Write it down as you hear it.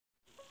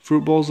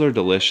Fruit bowls are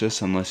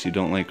delicious unless you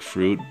don't like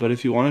fruit, but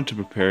if you wanted to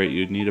prepare it,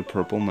 you'd need a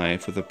purple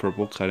knife with a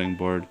purple cutting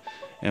board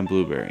and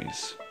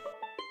blueberries.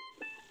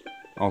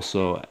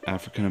 Also,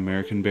 African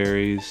American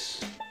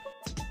berries.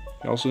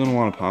 You're also going to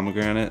want a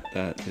pomegranate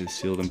that is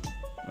sealed in,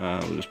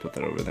 we'll just put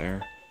that over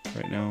there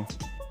right now.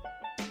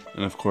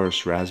 And of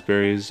course,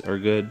 raspberries are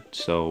good,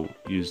 so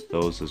use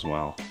those as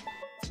well.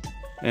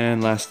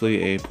 And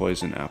lastly, a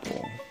poison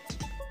apple.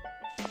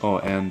 Oh,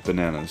 and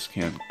bananas,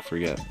 can't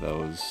forget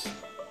those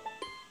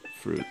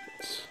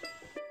fruits.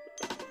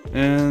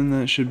 And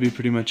that should be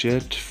pretty much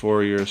it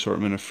for your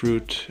assortment of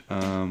fruit.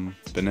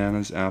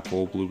 Bananas,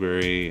 apple,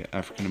 blueberry,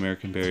 African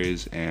American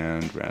berries,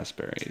 and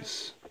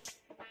raspberries.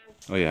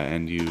 Oh yeah,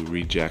 and you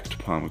reject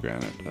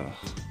pomegranate. Ugh.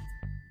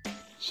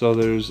 So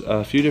there's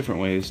a few different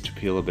ways to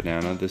peel a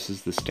banana. This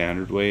is the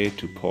standard way,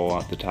 to pull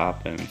out the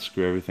top and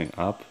screw everything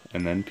up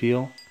and then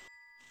peel.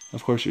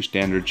 Of course, your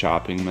standard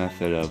chopping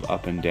method of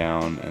up and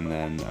down, and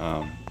then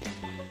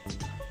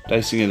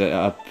dicing it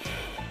up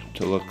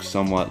to look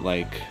somewhat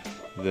like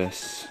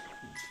this.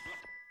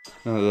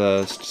 Now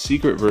the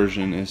secret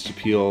version is to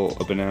peel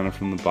a banana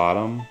from the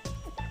bottom,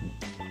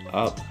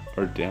 up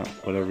or down,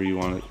 whatever you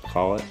want to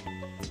call it.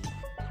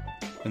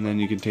 And then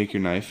you can take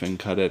your knife and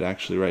cut it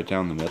actually right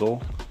down the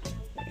middle.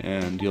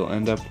 And you'll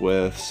end up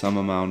with some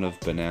amount of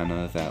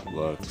banana that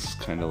looks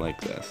kind of like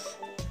this.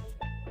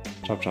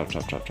 Chop, chop,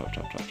 chop, chop, chop,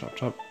 chop, chop, chop,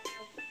 chop.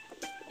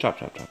 Chop,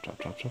 chop, chop, chop,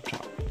 chop, chop,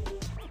 chop.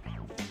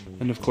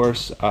 And of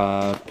course,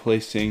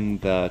 placing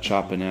the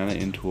chopped banana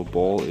into a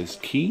bowl is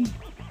key.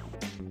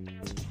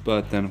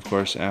 But then of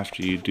course,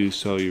 after you do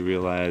so, you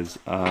realize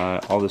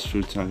all this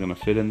fruit's not going to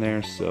fit in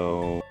there,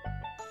 so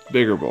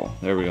bigger bowl.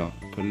 There we go.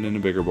 Put it in a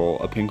bigger bowl,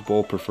 a pink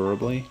bowl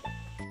preferably.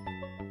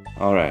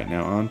 Alright,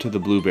 now on to the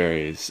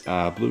blueberries.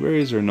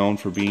 Blueberries are known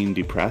for being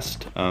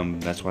depressed,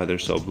 that's why they're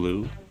so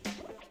blue.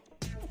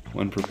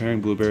 When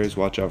preparing blueberries,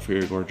 watch out for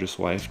your gorgeous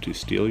wife to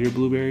steal your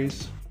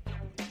blueberries.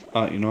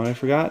 You know what I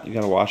forgot? You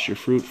gotta wash your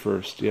fruit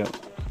first, yep.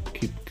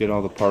 Get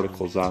all the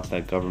particles off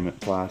that government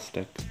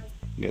plastic.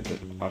 Get it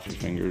off your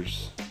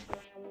fingers.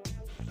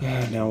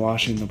 Now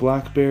washing the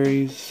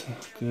blackberries,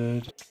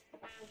 good.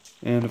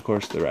 And of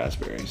course the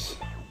raspberries.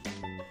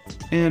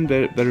 And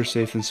better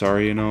safe than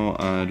sorry, you know,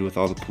 with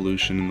all the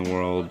pollution in the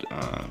world,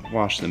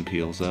 wash them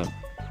peels up.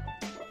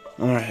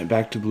 Alright,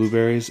 back to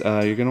blueberries.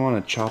 You're going to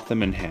want to chop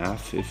them in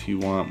half if you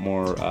want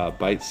more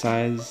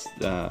bite-sized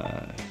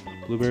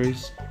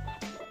blueberries.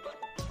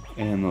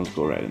 And those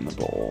go right in the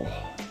bowl.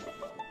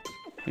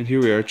 And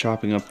here we are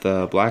chopping up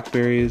the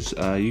blackberries.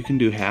 You can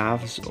do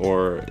halves,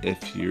 or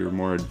if you're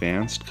more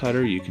advanced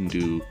cutter, you can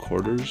do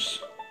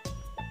quarters.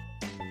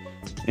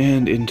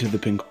 And into the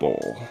pink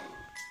bowl.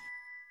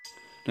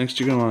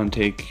 Next, you're going to want to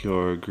take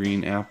your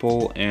green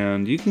apple,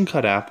 and you can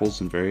cut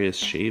apples in various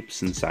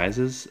shapes and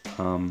sizes.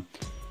 The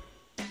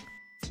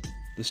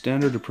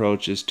standard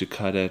approach is to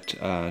cut it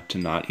to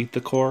not eat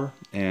the core,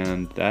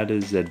 and that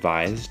is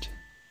advised.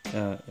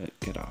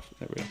 Get off,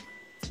 there we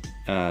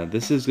go.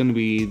 This is going to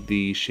be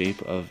the shape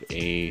of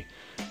a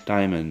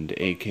diamond,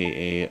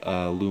 aka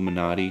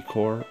Illuminati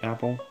core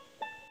apple.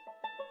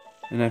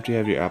 And after you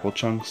have your apple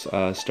chunks,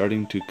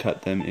 starting to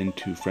cut them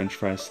into French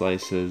fry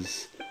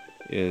slices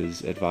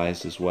is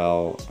advised as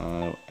well.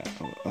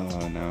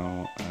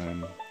 Now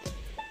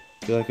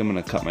I feel like I'm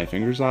gonna cut my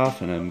fingers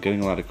off, and I'm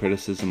getting a lot of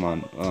criticism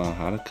on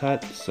how to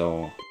cut,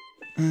 so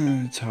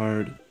it's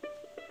hard.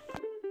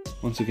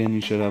 Once again, you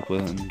should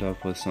end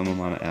up with some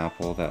amount of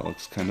apple that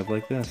looks kind of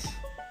like this.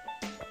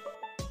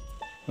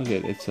 Look at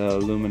it, it's a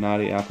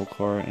Illuminati apple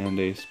core and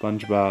a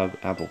SpongeBob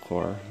apple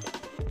core.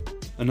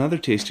 Another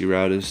tasty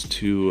route is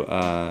to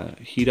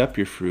heat up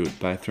your fruit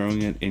by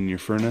throwing it in your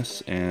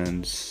furnace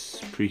and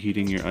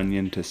preheating your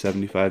onion to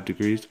 75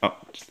 degrees. Oh,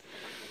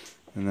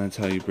 and that's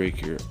how you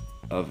break your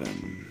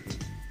oven.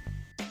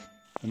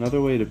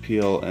 Another way to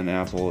peel an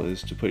apple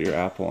is to put your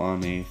apple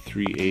on a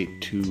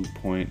 3/8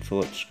 point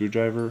Phillips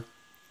screwdriver.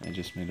 I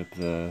just made up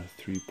the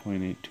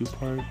 3.82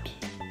 part.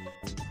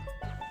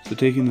 So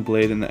taking the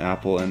blade and the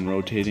apple and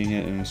rotating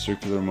it in a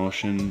circular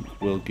motion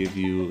will give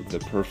you the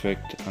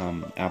perfect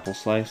apple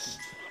slice.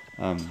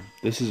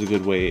 This is a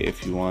good way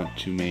if you want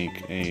to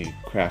make a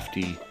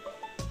crafty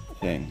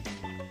thing.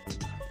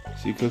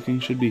 See, cooking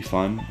should be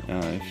fun.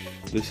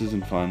 If this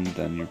isn't fun,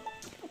 then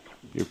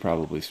you're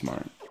probably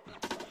smart.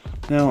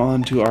 Now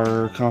on to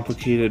our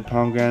complicated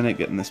pomegranate,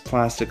 getting this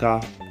plastic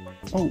off.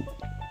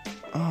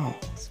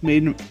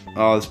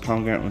 This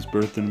pomegranate was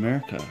birthed in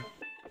America.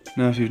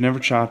 Now, if you've never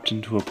chopped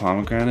into a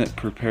pomegranate,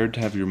 prepared to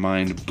have your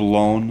mind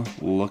blown,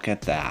 look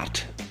at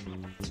that.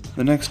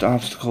 The next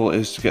obstacle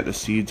is to get the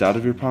seeds out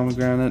of your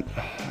pomegranate.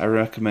 I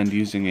recommend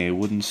using a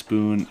wooden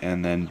spoon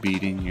and then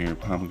beating your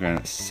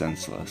pomegranate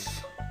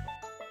senseless.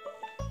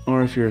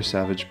 Or if you're a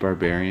savage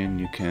barbarian,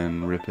 you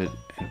can rip it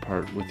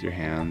apart with your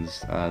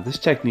hands. This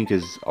technique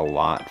is a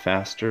lot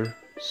faster,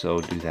 so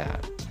do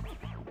that.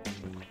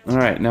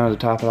 Alright, now to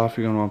top it off,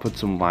 you're going to want to put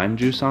some lime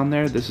juice on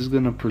there. This is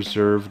going to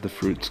preserve the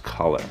fruit's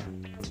color.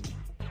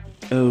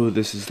 Oh,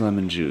 this is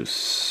lemon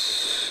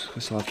juice.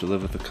 Guess I'll have to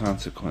live with the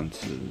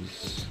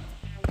consequences.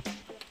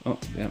 Oh,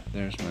 yep,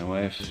 there's my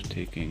wife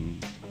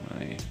taking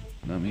my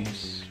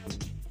nummies.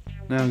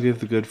 Now give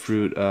the good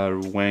fruit a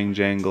wang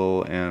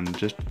jangle and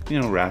just,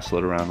 wrestle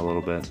it around a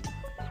little bit.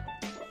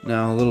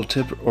 Now a little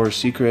tip or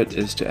secret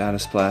is to add a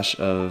splash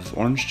of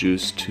orange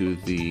juice to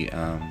the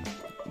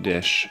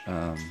dish.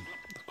 Of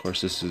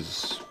course, this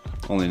is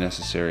only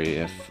necessary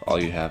if all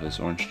you have is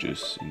orange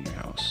juice in your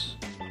house.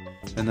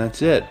 And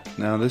that's it.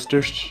 Now this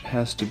dish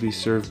has to be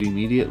served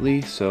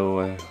immediately, so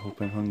I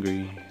hope I'm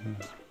hungry.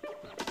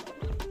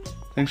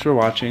 Thanks for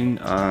watching.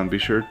 Be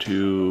sure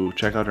to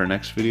check out our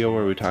next video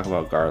where we talk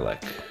about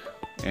garlic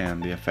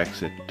and the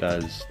effects it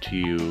does to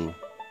you,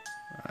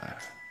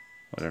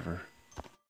 whatever.